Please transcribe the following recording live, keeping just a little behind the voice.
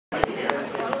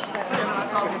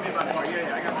Yeah,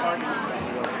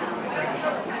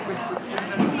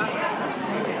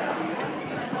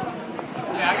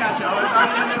 I got you. Oh, it's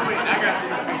already in there waiting. I got you.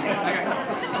 I got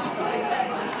you.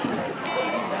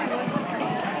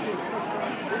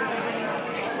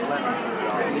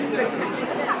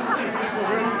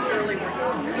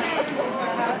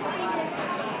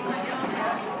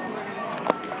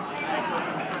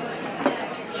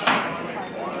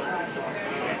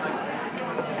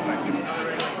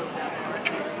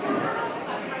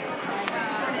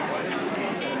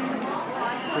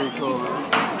 Pretty cool.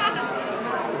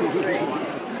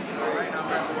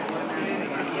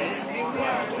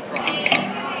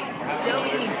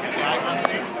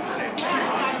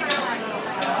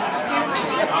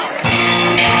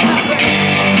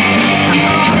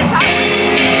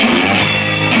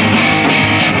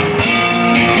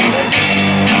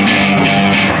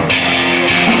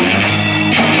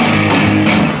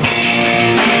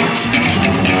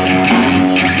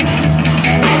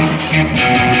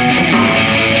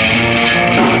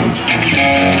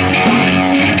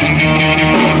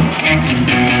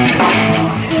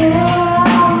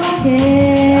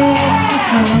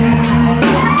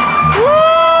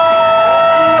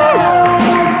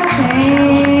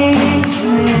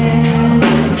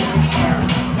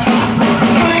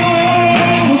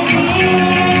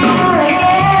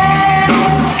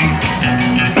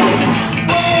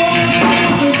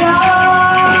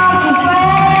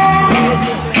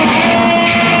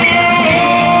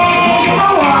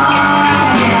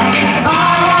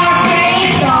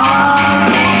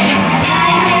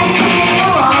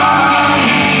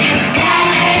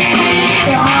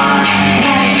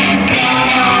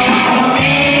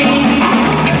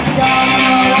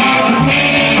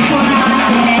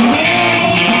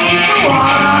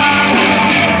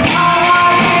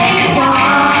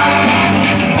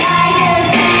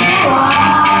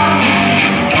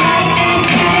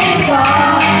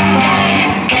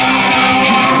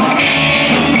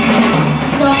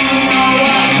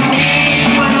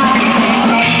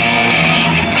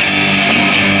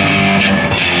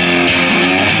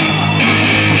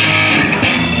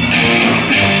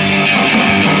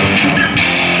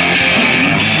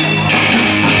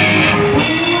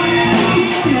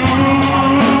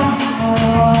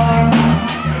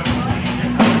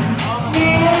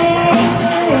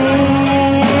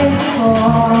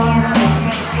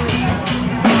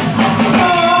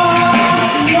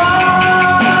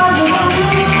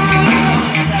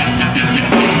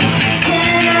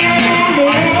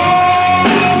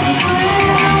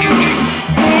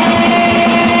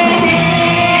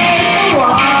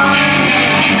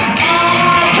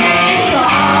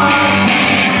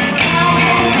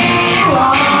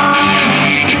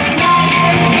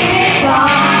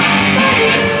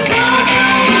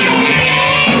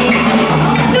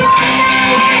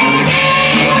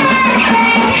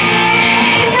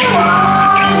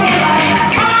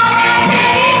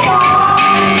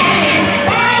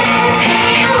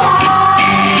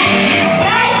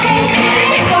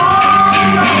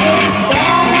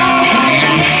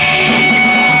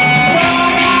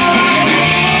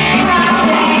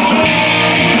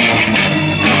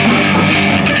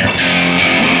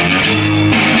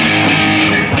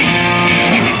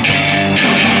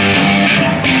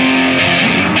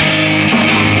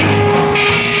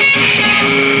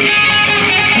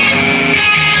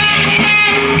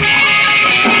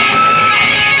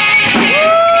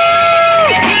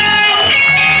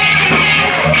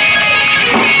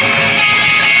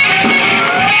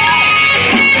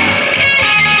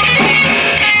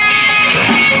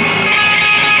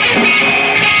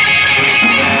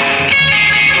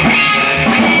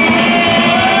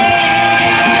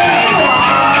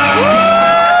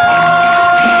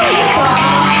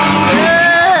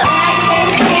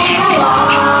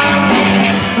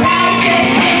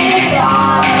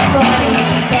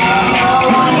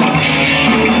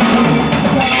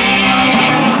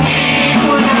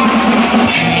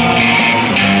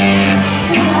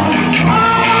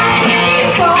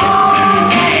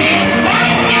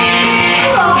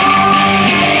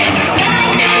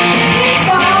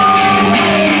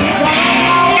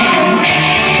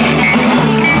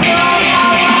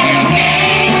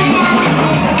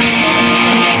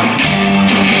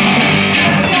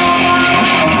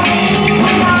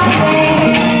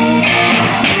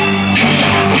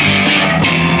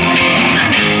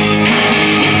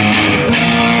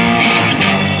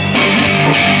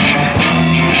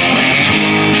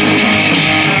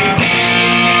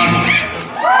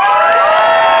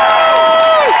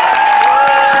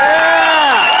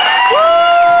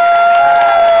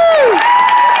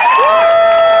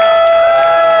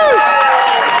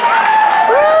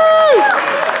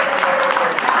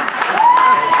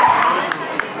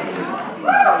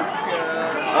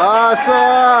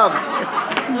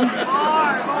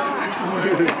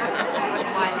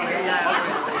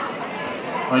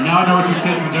 I know what your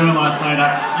kids were doing last night.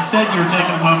 You said you were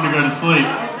taking them home to go to sleep,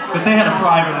 but they had a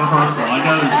private rehearsal. I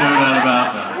know there's no doubt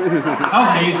about that.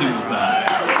 How amazing was that?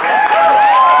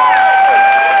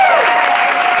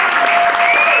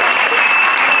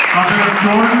 My brother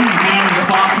Jordan, the man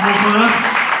responsible for this.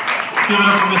 Let's give it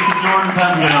up for Mr. Jordan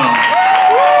Pengill.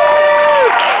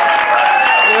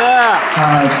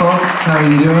 Hi folks, how are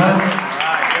you doing?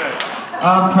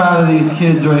 I'm proud of these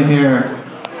kids right here.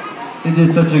 They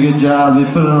did such a good job. They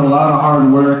put in a lot of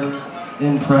hard work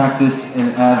in practice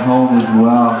and at home as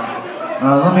well.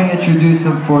 Let me introduce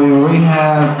them for you. We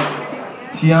have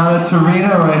Tiana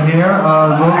Torina right here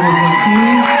on vocals and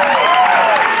keys.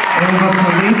 Ava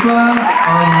Khalifa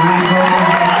on lead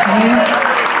vocals and keys.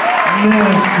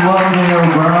 Miss London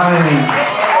O'Brien,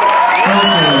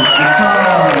 vocals,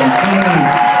 guitar,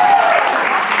 bass.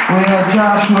 We have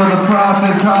Joshua the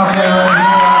Prophet Coffin right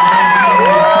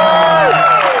here.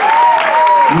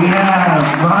 We have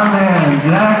my man,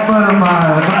 Zach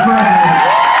Buttermeyer, the president,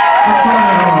 the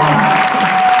predator.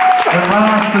 And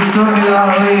last but certainly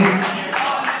not least,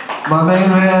 my main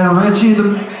man, Richie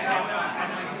the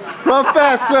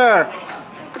Professor.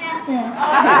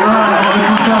 Right, the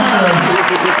professor.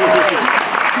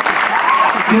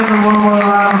 Give them one more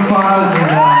round of applause.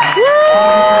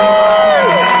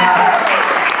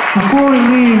 Before we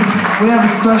leave, we have a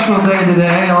special day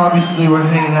today. Obviously, we're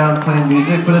hanging out and playing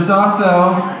music, but it's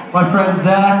also my friend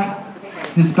Zach,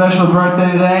 his special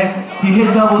birthday today. He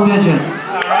hit double digits.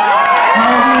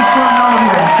 How old are you? Show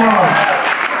him. Show him.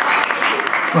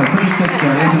 Wait, put the sticks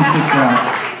down. Put the sticks down.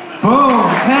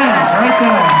 Boom! 10, right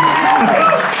there.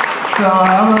 So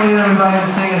I'm gonna lead everybody in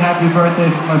singing happy birthday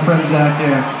for my friend Zach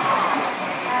here.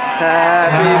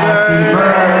 Happy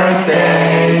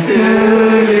birthday to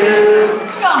you.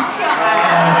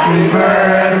 Happy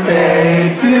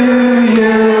birthday to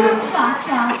you.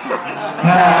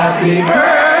 Happy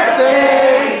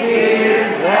birthday, dear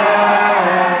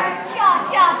Zach.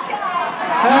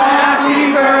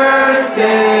 Happy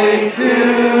birthday to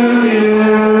you.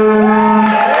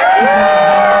 Good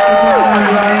job,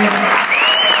 everybody.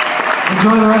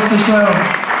 Enjoy the rest of the show.